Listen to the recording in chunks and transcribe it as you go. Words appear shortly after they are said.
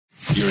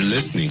You're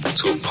listening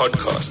to a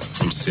podcast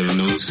from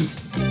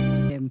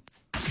 702.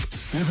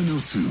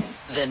 702.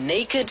 The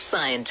Naked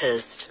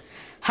Scientist.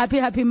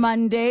 Happy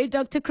Monday.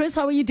 Dr. Chris,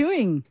 how are you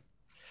doing?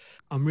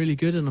 I'm really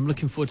good, and I'm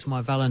looking forward to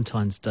my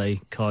Valentine's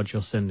Day card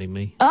you're sending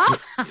me. Are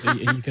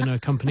you going to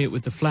accompany it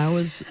with the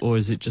flowers, or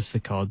is it just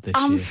the card this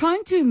year? I'm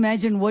trying to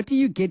imagine, what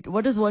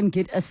does one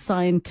get a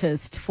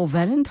scientist for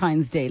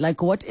Valentine's Day?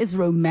 Like, what is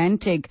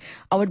romantic?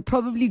 I would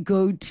probably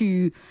go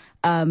to,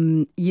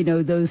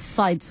 those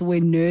sites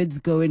where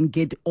nerds go and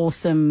get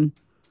awesome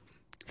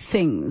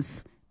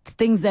things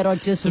that are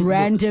just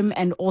random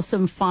and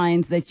awesome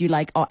finds that you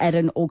like are at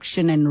an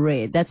auction and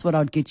rare. That's what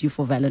I'd get you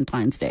for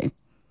Valentine's Day.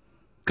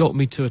 Got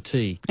me to a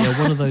T. Yeah,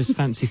 one of those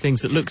fancy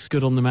things that looks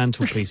good on the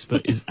mantelpiece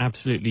but is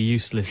absolutely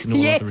useless in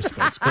all other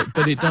respects.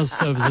 But it does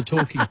serve as a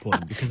talking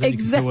point, because then you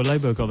can say, well,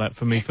 Lobo got that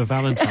for me for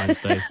Valentine's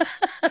Day.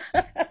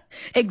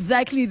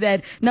 Exactly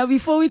that. Now,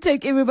 before we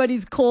take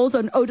everybody's calls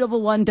on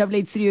 011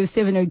 883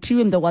 0702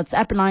 and the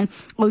WhatsApp line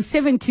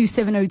 072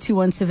 702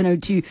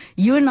 1702,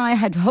 you and I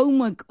had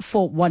homework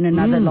for one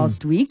another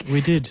last week. We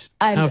did.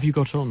 How have you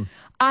got on?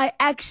 I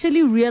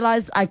actually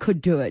realized I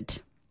could do it.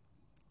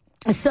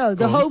 So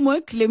the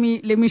homework, let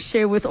me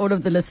share with all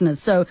of the listeners.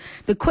 So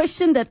the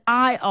question that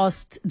I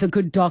asked the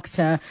good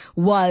doctor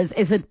was,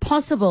 is it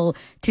possible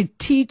to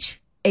teach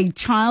a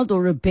child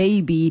or a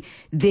baby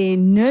their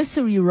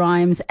nursery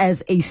rhymes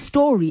as a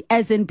story,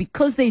 as in,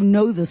 because they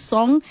know the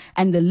song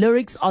and the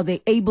lyrics, are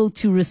they able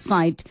to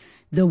recite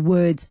the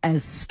words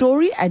as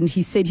story? And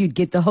he said he'd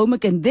get the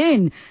homework. And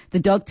then the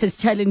doctors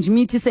challenged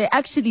me to say,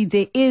 actually,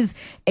 there is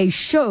a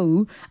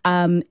show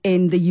in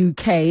the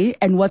UK,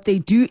 and what they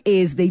do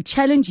is they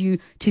challenge you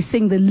to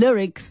sing the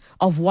lyrics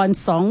of one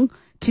song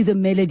to the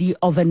melody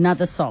of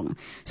another song.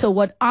 So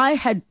what I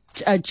had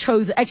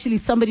actually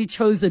somebody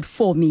chose it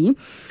for me,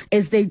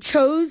 is they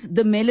chose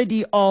the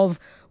melody of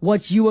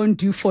What You Won't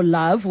Do for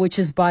Love, which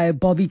is by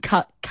Bobby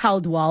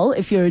Caldwell.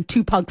 If you're a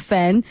Tupac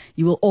fan,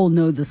 you will all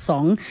know the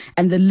song.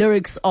 And the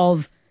lyrics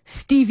of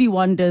Stevie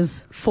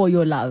Wonder's For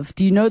Your Love.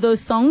 Do you know those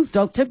songs,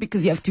 Doctor?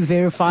 Because you have to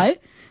verify.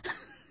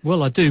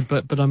 Well, I do,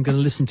 but I'm going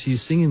to listen to you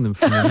singing them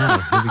for me now.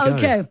 Here we go.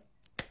 Okay.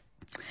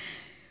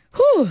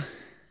 Whew.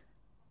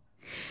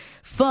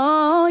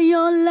 For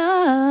your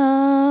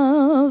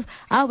love,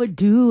 I would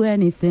do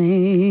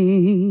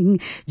anything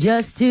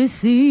just to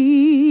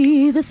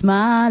see the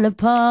smile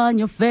upon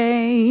your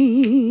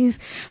face.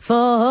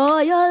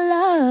 For your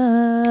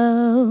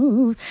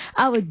love,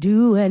 I would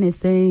do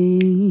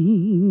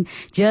anything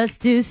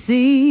just to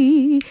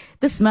see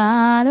the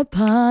smile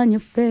upon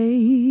your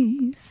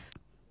face.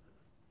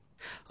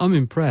 I'm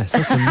impressed.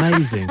 That's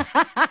amazing.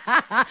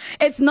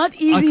 It's not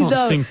easy, though. I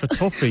can't sing for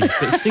toffee,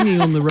 but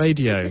singing on the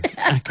radio,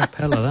 a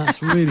cappella,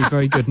 that's really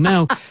very good.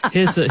 Now,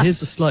 here's a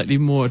slightly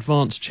more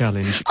advanced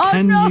challenge.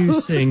 Can you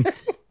sing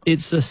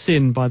It's a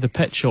Sin by the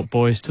Pet Shop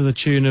Boys to the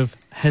tune of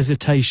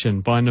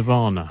Hesitation by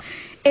Nirvana?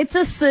 It's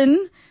a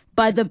Sin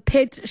by the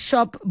Pet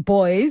Shop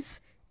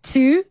Boys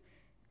to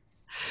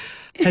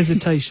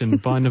Hesitation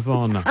by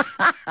Nirvana.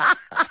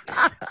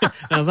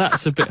 Now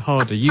that's a bit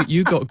harder.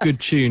 You got good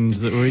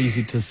tunes that were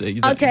easy to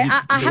sing. Okay,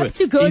 I have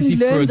to go and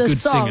learn the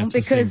song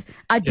because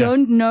I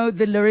don't know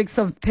the lyrics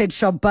of Pet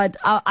Shop, but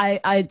I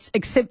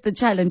accept the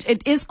challenge.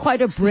 It is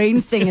quite a brain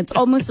thing. It's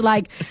almost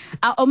like,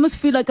 I almost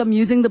feel like I'm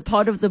using the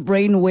part of the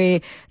brain where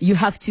you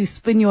have to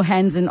spin your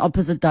hands in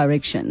opposite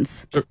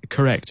directions.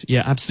 Correct.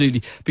 Yeah,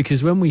 absolutely.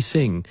 Because when we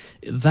sing,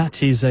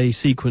 that is a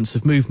sequence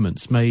of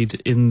movements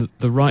made in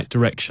the right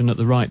direction at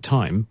the right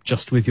time,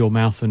 just with your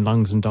mouth and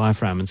lungs and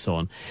diaphragm and so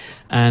on.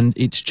 And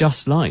it's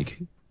just like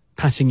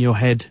patting your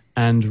head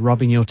and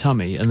rubbing your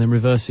tummy and then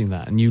reversing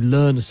that. And you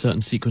learn a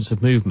certain sequence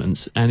of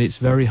movements, and it's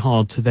very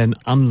hard to then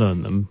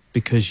unlearn them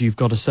because you've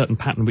got a certain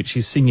pattern which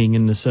is singing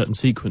in a certain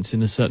sequence,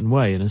 in a certain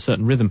way, in a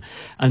certain rhythm.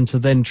 And to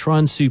then try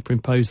and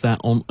superimpose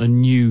that on a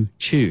new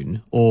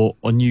tune or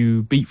a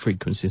new beat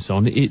frequency and so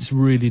on, it's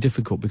really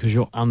difficult because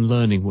you're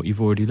unlearning what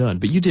you've already learned.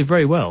 But you did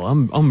very well.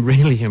 I'm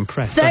really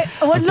impressed. So,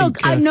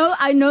 I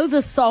know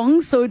the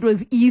song, so it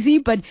was easy.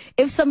 But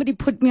if somebody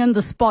put me on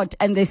the spot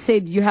and they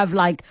said you have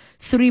like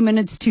 3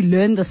 minutes to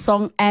learn the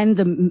song and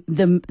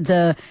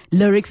the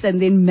lyrics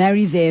and then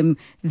marry them,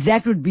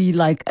 that would be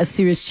like a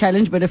serious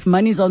challenge. But if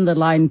money's on the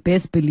line,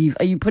 best believe.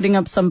 Are you putting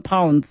up some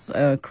pounds,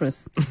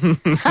 Chris?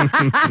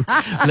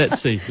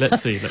 Let's see.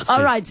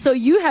 All right, so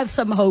you have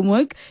some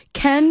homework.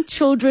 Can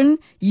children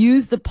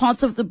use the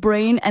parts of the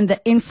brain and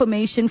the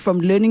information from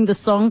learning the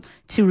song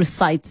to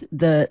recite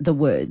the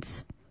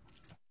words?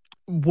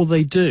 Well,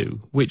 they do,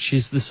 which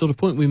is the sort of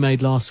point we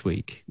made last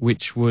week,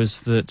 which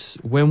was that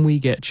when we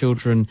get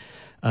children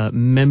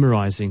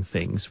memorizing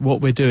things, what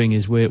we're doing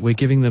is we're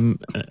giving them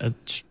a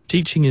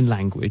teaching in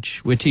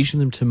language. We're teaching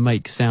them to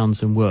make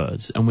sounds and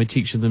words, and we're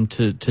teaching them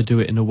to do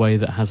it in a way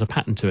that has a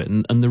pattern to it.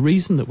 And the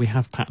reason that we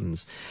have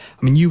patterns,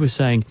 I mean, you were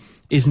saying,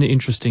 isn't it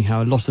interesting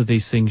how a lot of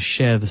these things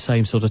share the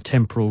same sort of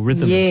temporal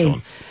rhythm and so on?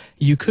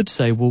 you could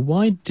say, well,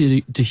 why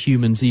do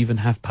humans even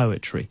have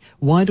poetry?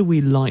 Why do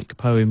we like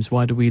poems?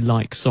 Why do we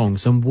like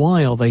songs? And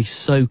why are they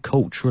so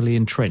culturally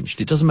entrenched?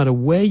 It doesn't matter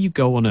where you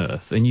go on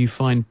Earth and you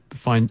find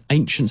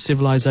ancient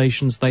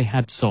civilizations, they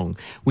had song.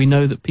 We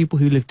know that people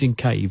who lived in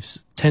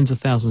caves tens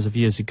of thousands of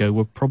years ago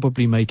were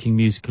probably making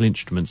musical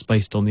instruments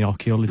based on the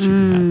archaeology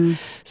we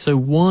have. So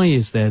why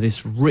is there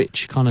this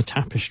rich kind of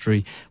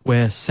tapestry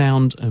where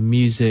sound and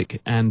music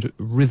and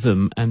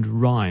rhythm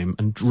and rhyme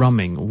and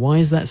drumming, why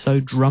is that so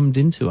drummed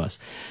into us?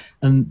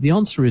 And the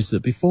answer is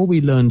that before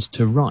we learned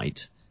to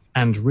write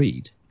and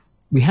read,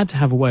 we had to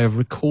have a way of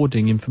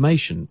recording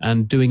information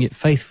and doing it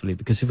faithfully,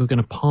 because if we're going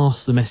to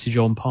pass the message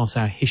on, pass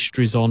our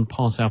histories on,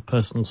 pass our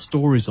personal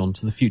stories on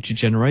to the future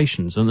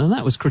generations, and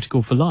that was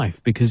critical for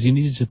life, because you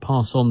needed to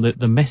pass on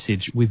the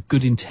message with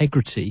good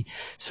integrity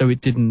so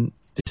it didn't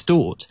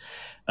distort.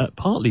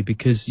 Partly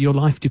because your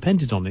life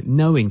depended on it,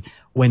 knowing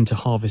when to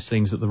harvest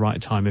things at the right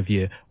time of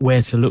year,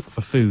 where to look for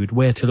food,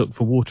 where to look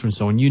for water and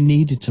so on. You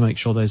needed to make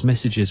sure those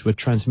messages were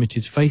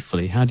transmitted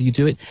faithfully. How do you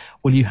do it?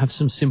 Well, you have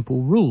some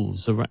simple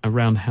rules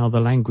around how the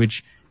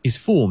language is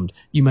formed.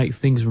 You make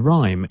things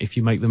rhyme. If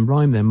you make them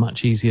rhyme, they're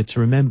much easier to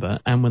remember.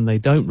 And when they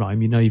don't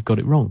rhyme, you know you've got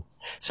it wrong.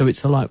 So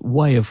it's a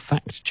way of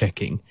fact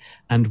checking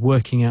and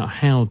working out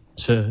how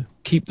to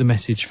keep the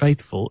message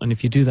faithful. And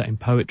if you do that in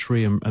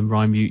poetry and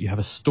rhyme, you have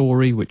a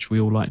story, which we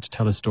all like to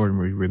tell a story and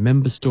we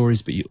remember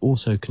stories, but you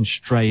also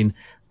constrain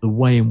the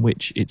way in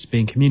which it's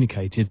being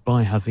communicated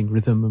by having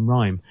rhythm and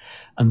rhyme.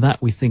 And that,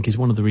 we think, is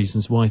one of the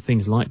reasons why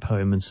things like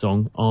poem and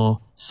song are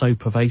so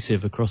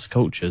pervasive across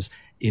cultures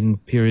in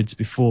periods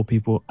before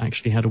people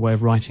actually had a way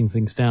of writing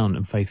things down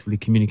and faithfully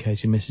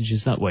communicating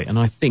messages that way. And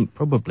I think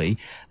probably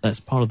that's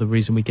part of the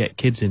reason we get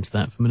kids into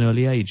that from an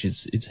early age.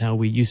 It's how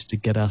we used to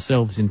get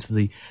ourselves into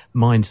the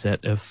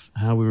mindset of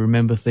how we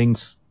remember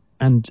things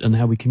and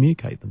how we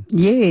communicate them.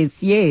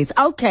 Yes.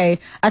 Okay.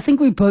 I think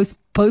we both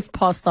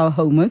passed our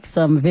homework,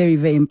 so I'm very,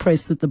 very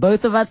impressed with the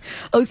both of us.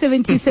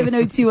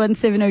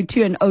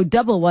 0727021702 and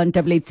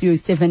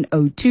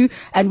 011-8830702.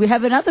 And we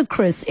have another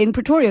Chris in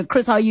Pretoria.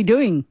 Chris, how are you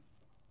doing?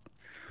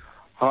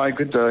 Hi,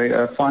 good day.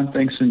 Fine,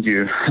 thanks, and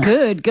you?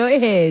 Good, go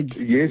ahead.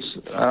 Yes,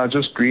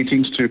 just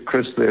greetings to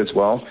Chris there as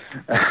well.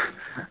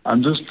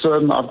 I've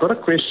got a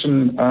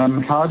question.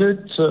 How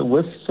did,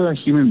 with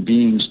human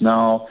beings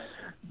now,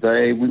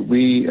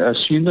 we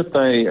assume that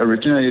they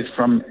originated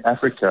from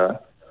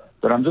Africa,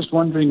 but I'm just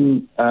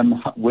wondering,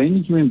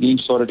 when human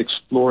beings started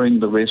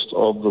exploring the rest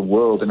of the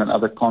world and in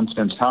other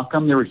continents, how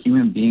come there were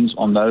human beings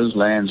on those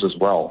lands as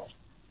well?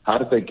 How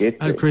did they get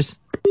there? Oh, Chris.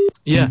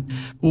 Yeah,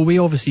 well, we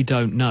obviously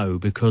don't know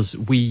because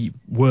we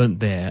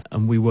weren't there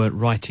and we weren't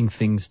writing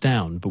things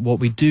down. But what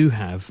we do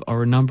have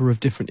are a number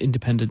of different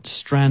independent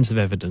strands of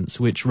evidence,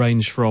 which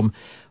range from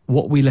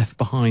what we left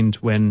behind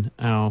when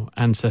our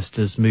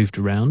ancestors moved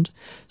around,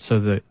 so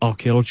the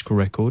archaeological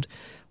record.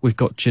 We've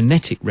got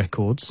genetic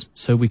records,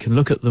 so we can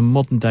look at the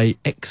modern-day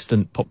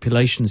extant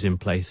populations in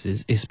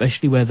places,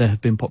 especially where there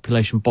have been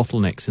population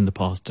bottlenecks in the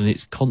past, and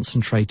it's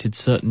concentrated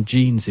certain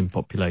genes in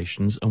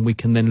populations, and we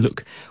can then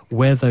look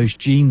where those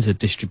genes are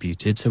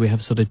distributed, so we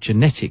have sort of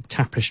genetic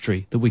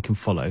tapestry that we can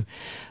follow.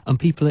 And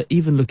people are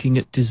even looking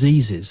at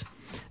diseases.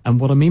 And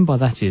what I mean by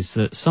that is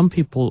that some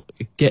people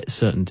get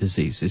certain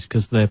diseases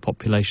because their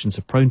populations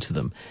are prone to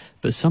them,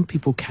 but some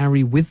people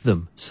carry with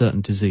them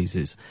certain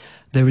diseases.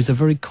 There is a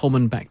very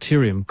common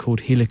bacterium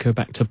called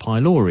Helicobacter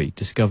pylori,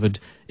 discovered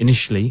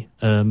initially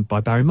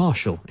by Barry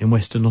Marshall in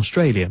Western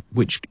Australia,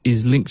 which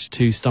is linked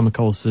to stomach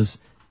ulcers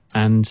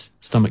and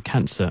stomach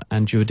cancer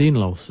and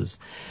duodenal ulcers.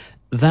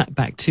 That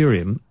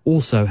bacterium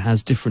also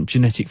has different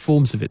genetic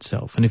forms of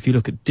itself. And if you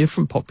look at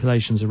different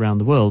populations around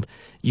the world,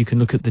 you can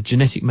look at the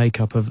genetic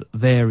makeup of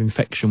their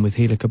infection with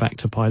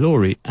Helicobacter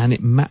pylori, and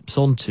it maps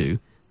onto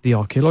the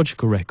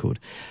archaeological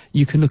record.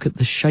 You can look at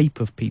the shape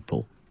of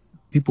people.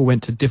 People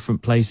went to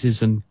different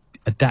places and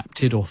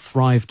adapted or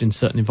thrived in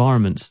certain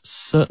environments,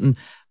 certain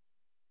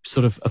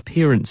sort of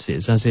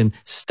appearances, as in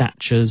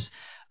statures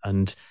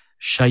and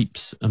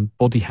shapes and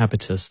body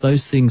habitus.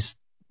 Those things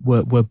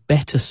were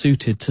better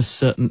suited to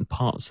certain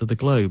parts of the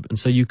globe. And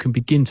so you can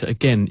begin to,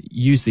 again,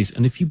 use these.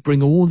 And if you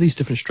bring all these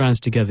different strands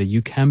together,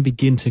 you can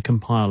begin to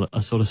compile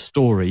a sort of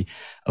story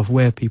of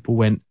where people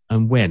went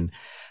and when.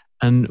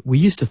 And we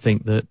used to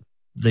think that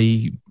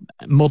the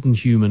modern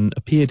human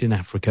appeared in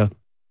Africa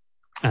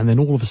and then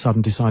all of a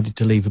sudden decided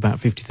to leave about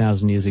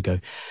 50,000 years ago.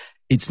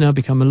 It's now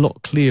become a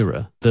lot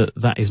clearer that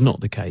that is not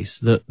the case,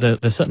 that there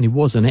certainly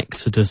was an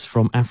exodus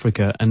from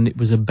Africa, and it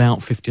was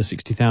about 50 or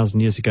 60,000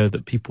 years ago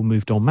that people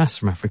moved en masse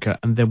from Africa,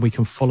 and then we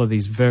can follow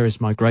these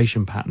various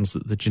migration patterns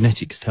that the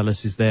genetics tell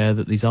us is there,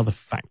 that these other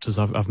factors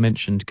I've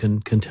mentioned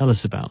can tell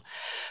us about.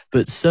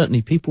 But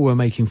certainly people were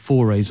making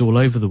forays all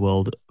over the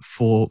world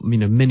for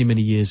many,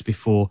 many years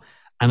before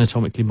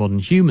anatomically modern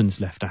humans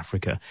left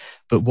Africa.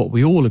 But what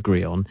we all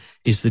agree on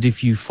is that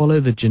if you follow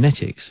the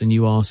genetics and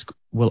you ask,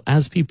 well,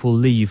 as people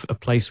leave a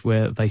place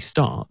where they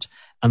start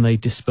and they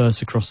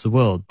disperse across the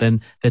world,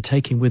 then they're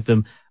taking with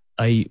them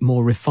a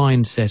more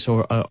refined set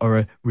or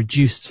a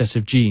reduced set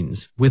of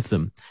genes with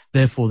them.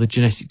 Therefore, the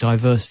genetic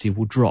diversity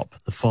will drop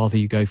the farther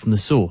you go from the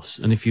source.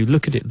 And if you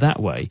look at it that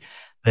way,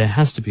 there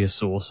has to be a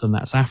source, and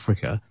that's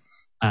Africa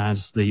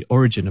as the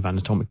origin of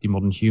anatomically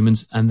modern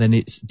humans, and then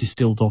it's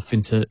distilled off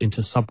into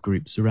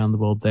subgroups around the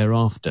world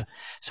thereafter.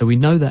 So we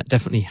know that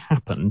definitely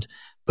happened,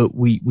 but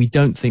we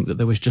don't think that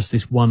there was just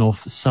this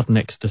one-off sudden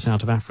exodus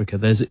out of Africa.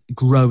 There's a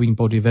growing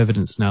body of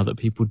evidence now that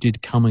people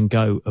did come and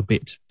go a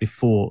bit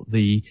before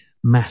the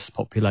mass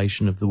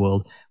population of the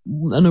world,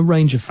 and a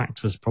range of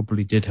factors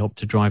probably did help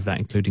to drive that,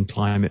 including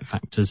climate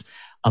factors,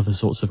 other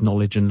sorts of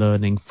knowledge and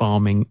learning,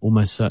 farming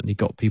almost certainly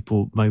got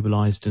people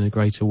mobilized in a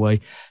greater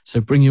way. So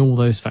bringing all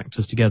those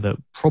factors together,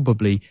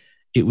 probably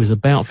it was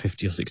about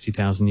 50 or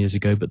 60,000 years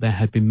ago, but there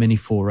had been many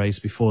forays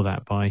before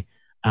that by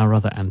our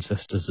other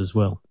ancestors as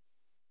well.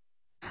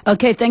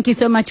 Okay, thank you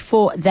so much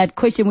for that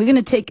question. We're going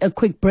to take a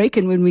quick break,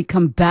 and when we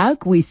come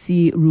back, we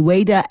see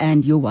Rueda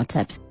and your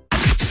WhatsApps.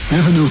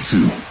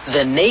 702.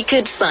 The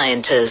Naked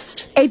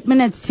Scientist. 8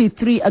 minutes to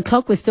 3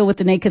 o'clock. We're still with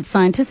the Naked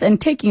Scientist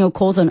and taking your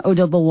calls on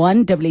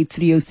 011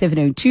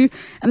 8830702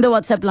 and the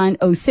WhatsApp line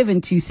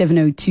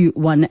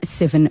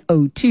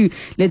 0727021702.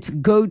 Let's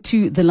go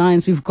to the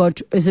lines. We've got,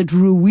 is it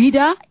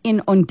Rueda in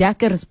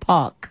Ondakers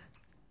Park?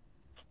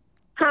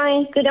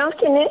 Hi, good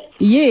afternoon.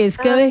 Yes,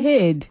 go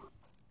ahead.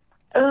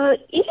 Is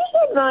it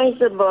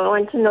advisable, I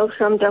want to know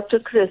from Dr.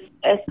 Chris,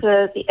 at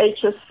the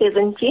age of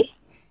 70,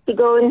 to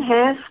go and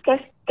have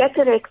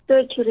cataract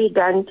surgery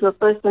done to a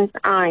person's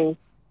eye?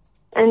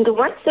 And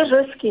what's the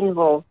risk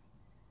involved?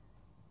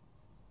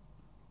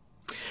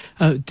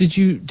 Did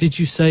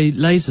you say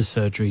laser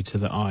surgery to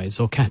the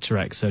eyes or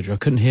cataract surgery? I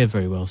couldn't hear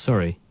very well,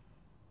 sorry.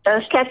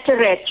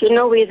 Cataract,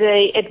 where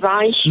they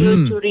advise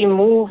you to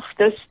remove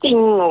the sting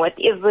or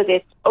whatever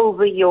that's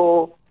over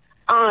your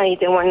eye.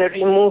 They want to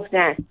remove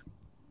that.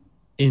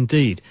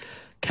 Indeed.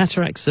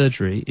 Cataract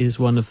surgery is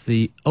one of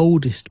the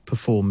oldest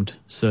performed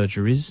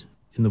surgeries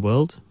in the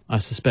world. I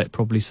suspect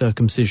probably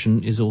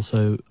circumcision is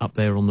also up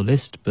there on the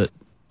list, but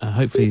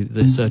hopefully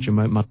the surgeon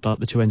won't muddle up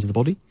the two ends of the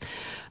body.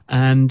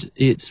 And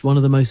it's one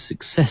of the most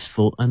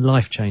successful and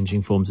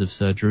life-changing forms of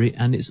surgery,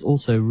 and it's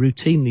also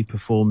routinely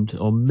performed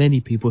on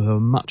many people who are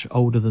much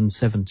older than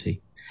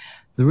 70.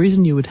 The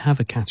reason you would have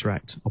a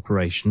cataract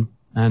operation,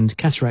 and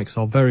cataracts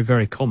are very,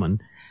 very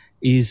common,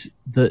 is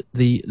that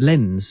the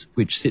lens,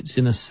 which sits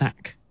in a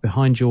sac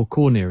behind your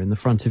cornea in the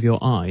front of your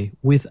eye,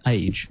 with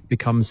age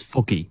becomes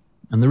foggy.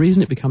 And the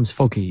reason it becomes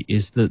foggy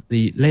is that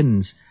the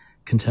lens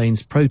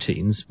contains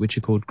proteins, which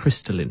are called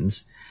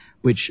crystallins,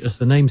 which, as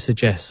the name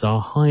suggests, are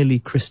highly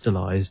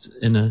crystallized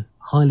in a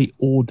highly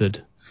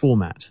ordered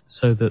format,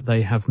 so that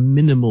they have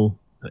minimal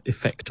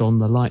effect on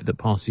the light that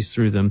passes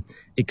through them,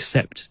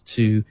 except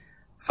to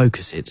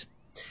focus it.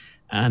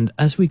 And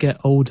as we get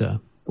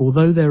older,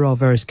 although there are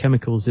various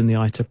chemicals in the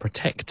eye to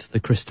protect the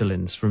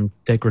crystallins from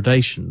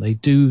degradation, they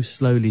do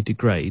slowly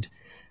degrade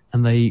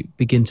and they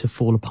begin to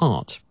fall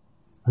apart.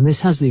 And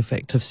this has the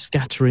effect of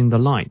scattering the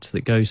light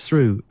that goes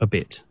through a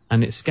bit,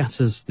 and it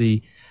scatters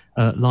the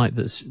light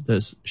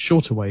that's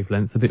shorter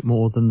wavelength a bit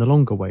more than the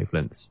longer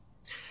wavelengths.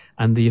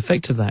 And the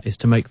effect of that is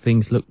to make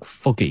things look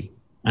foggy,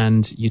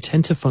 and you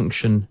tend to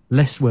function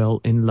less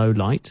well in low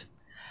light,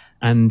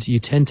 and you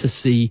tend to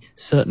see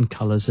certain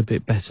colours a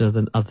bit better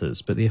than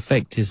others, but the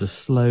effect is a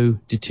slow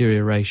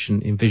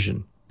deterioration in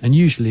vision. And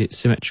usually it's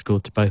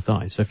symmetrical to both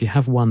eyes. So if you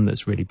have one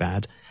that's really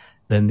bad,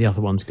 then the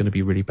other one's going to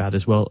be really bad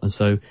as well. And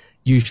so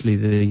usually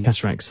the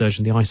cataract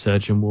surgeon, the eye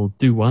surgeon, will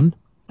do one,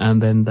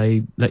 and then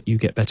they let you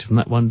get better from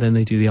that one, then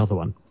they do the other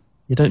one.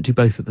 You don't do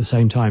both at the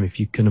same time if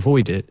you can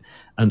avoid it,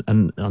 and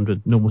under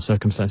normal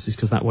circumstances,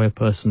 because that way a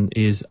person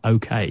is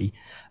okay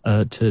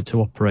to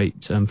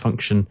operate and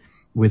function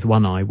with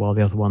one eye while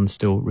the other one's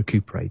still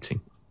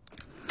recuperating.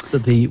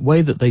 But the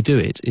way that they do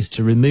it is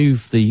to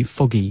remove the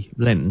foggy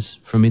lens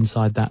from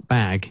inside that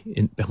bag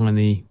behind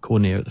the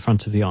cornea at the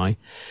front of the eye,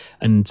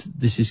 and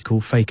this is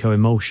called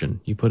phacoemulsion.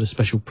 You put a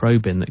special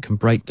probe in that can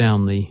break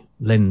down the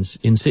lens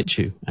in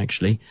situ,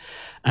 actually,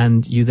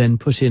 and you then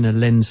put in a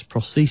lens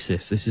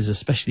prosthesis. This is a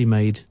specially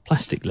made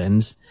plastic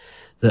lens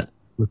that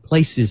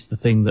replaces the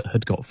thing that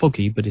had got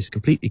foggy but is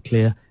completely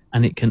clear,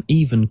 and it can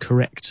even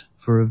correct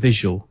for a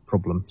visual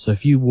problem. So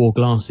if you wore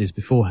glasses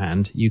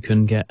beforehand, you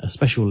can get a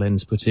special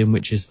lens put in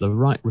which is the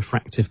right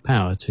refractive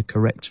power to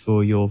correct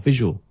for your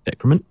visual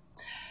decrement,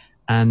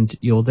 and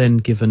you're then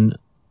given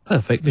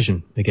perfect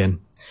vision again.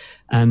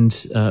 And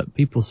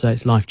people say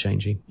it's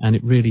life-changing, and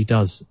it really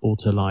does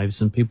alter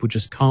lives, and people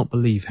just can't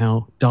believe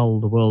how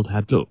dull the world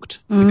had looked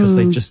because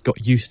they just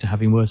got used to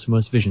having worse and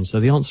worse vision. So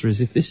the answer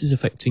is, if this is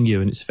affecting you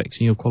and it's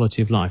affecting your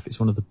quality of life, it's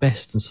one of the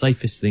best and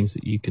safest things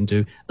that you can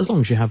do, as long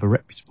as you have a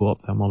reputable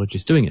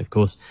ophthalmologist doing it, of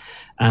course.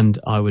 And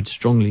I would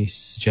strongly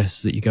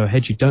suggest that you go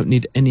ahead. You don't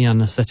need any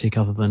anaesthetic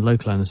other than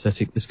local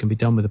anaesthetic. This can be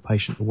done with a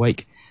patient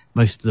awake.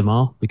 Most of them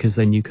are, because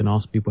then you can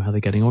ask people how they're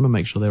getting on and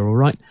make sure they're all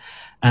right.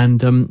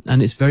 And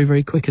it's very,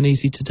 very quick and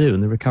easy to do.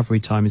 And the recovery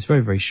time is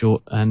very, very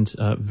short, and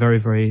very,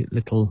 very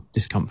little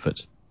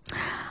discomfort.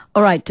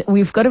 All right.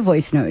 We've got a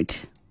voice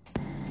note.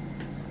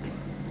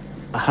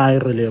 Hi,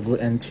 Reliable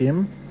and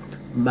team.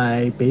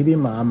 My baby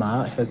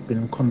mama has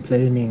been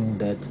complaining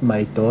that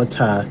my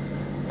daughter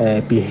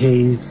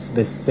behaves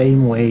the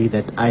same way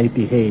that I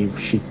behave.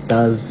 She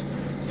does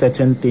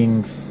certain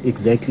things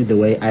exactly the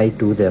way I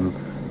do them,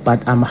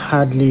 but I'm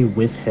hardly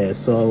with her.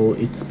 So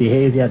it's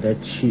behavior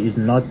that she is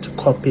not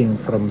copying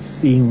from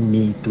seeing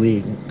me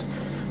doing it.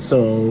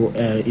 So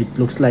it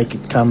looks like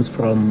it comes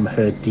from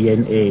her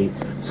DNA.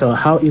 So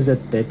how is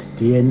it that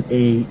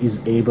DNA is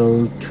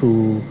able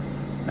to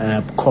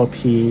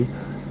copy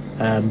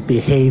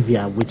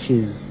behavior which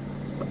is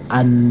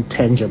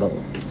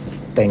untangible?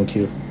 Thank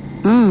you.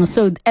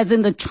 So as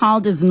in the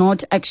child is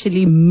not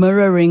actually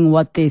mirroring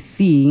what they're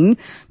seeing,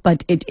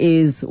 but it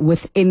is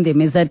within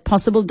them. Is that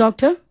possible,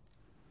 Doctor?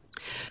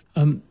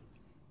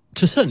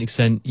 To a certain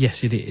extent,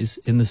 yes, it is,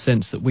 in the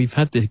sense that we've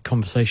had the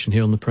conversation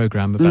here on the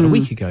programme about a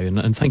week ago,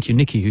 and thank you,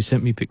 Nikki, who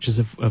sent me pictures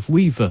of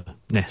weaver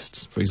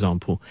nests, for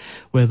example,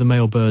 where the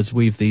male birds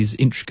weave these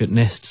intricate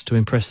nests to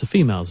impress the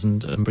females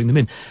and bring them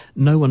in.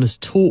 No one has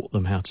taught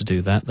them how to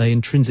do that. They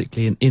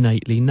intrinsically and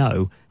innately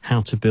know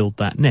how to build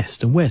that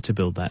nest and where to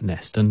build that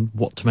nest and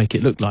what to make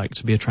it look like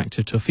to be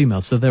attractive to a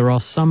female. So there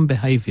are some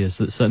behaviours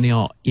that certainly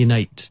are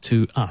innate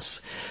to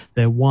us.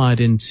 They're wired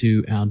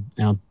into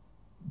our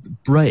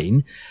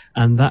brain,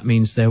 and that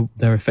means they're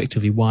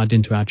effectively wired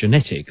into our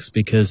genetics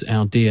because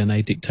our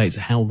DNA dictates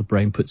how the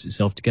brain puts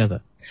itself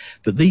together.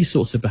 But these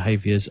sorts of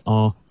behaviours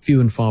are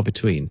few and far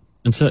between,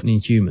 and certainly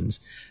in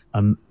humans.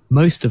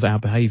 Most of our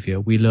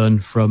behaviour we learn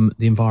from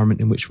the environment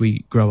in which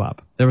we grow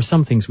up. There are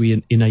some things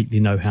we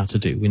innately know how to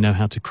do. We know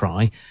how to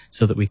cry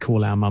so that we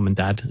call our mum and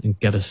dad and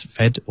get us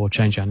fed, or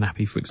change our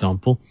nappy, for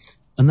example.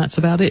 And that's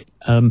about it.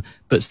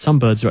 But some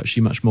birds are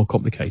actually much more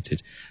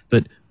complicated.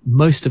 But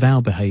most of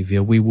our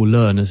behaviour we will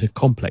learn as a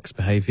complex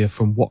behaviour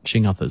from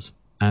watching others.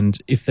 And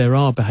if there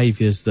are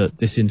behaviours that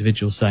this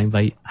individual is saying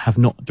they have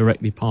not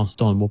directly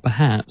passed on, well,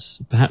 perhaps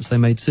they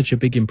made such a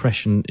big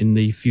impression in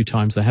the few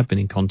times they have been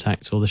in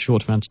contact, or the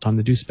short amount of time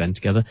they do spend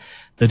together,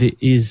 that it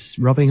is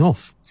rubbing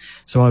off.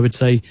 So I would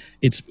say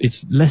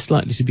it's less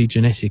likely to be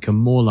genetic and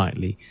more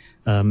likely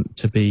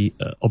to be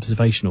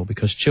observational,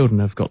 because children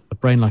have got a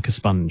brain like a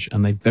sponge,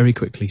 and they very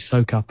quickly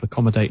soak up,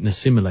 accommodate and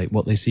assimilate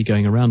what they see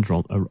going around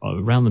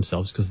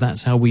themselves, because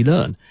that's how we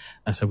learn.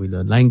 That's how we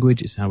learn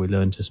language. It's how we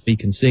learn to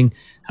speak and sing.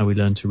 How we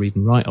learn to read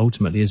and write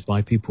ultimately is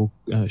by people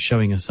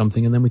showing us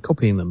something and then we're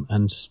copying them,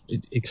 and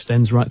it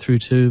extends right through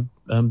to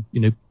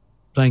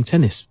playing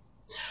tennis.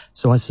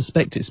 So I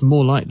suspect it's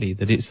more likely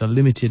that it's a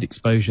limited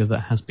exposure that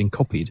has been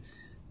copied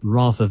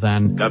rather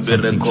than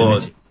something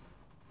genetic.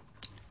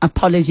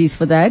 Apologies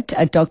for that,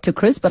 Dr.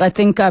 Chris, but I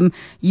think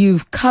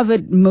you've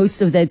covered most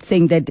of that,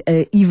 saying that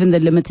even the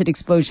limited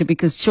exposure,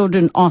 because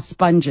children are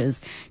sponges,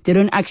 they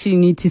don't actually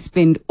need to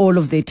spend all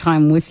of their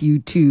time with you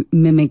to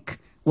mimic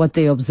what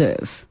they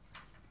observe.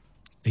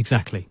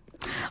 Exactly.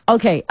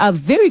 Okay, a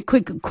very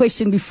quick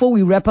question before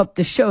we wrap up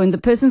the show. And the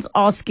person's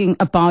asking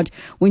about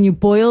when you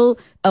boil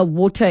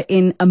water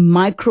in a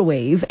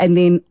microwave and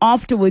then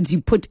afterwards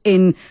you put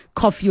in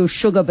coffee or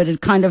sugar, but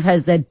it kind of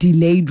has that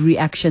delayed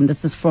reaction.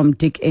 This is from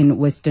Dick in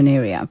Western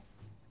area.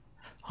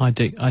 Hi,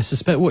 Dick. I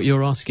suspect what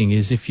you're asking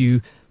is if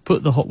you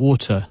put the hot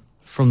water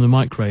from the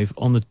microwave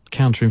on the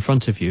counter in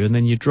front of you and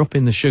then you drop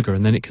in the sugar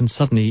and then it can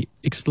suddenly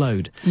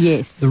explode.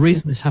 Yes. The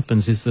reason this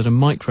happens is that a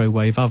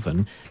microwave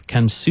oven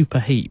can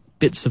superheat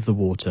bits of the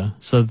water,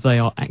 so they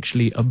are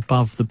actually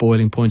above the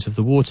boiling point of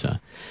the water,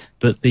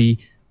 but the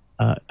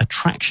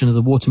attraction of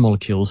the water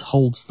molecules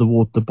holds the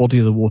body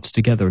of the water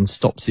together and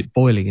stops it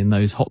boiling in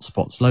those hot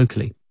spots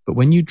locally. But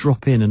when you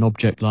drop in an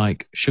object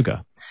like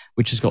sugar,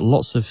 which has got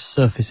lots of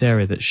surface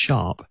area that's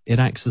sharp, it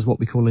acts as what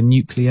we call a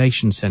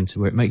nucleation center,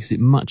 where it makes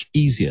it much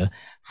easier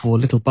for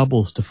little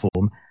bubbles to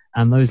form,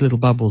 and those little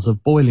bubbles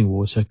of boiling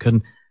water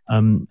can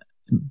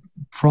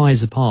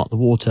prise apart the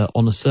water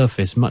on a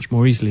surface much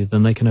more easily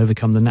than they can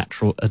overcome the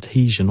natural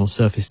adhesion or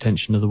surface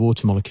tension of the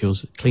water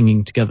molecules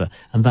clinging together.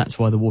 And that's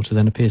why the water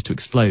then appears to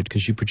explode,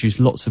 because you produce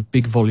lots of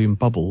big volume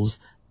bubbles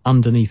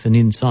underneath and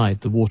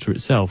inside the water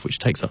itself, which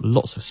takes up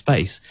lots of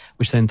space,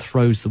 which then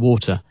throws the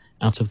water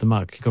out of the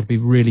mug. You've got to be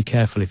really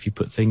careful if you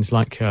put things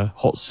like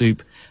hot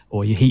soup,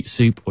 or you heat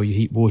soup, or you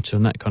heat water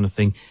and that kind of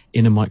thing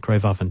in a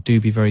microwave oven.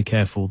 Do be very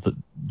careful that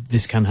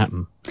this can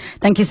happen.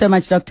 Thank you so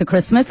much, Dr.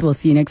 Chris Smith. We'll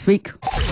see you next week.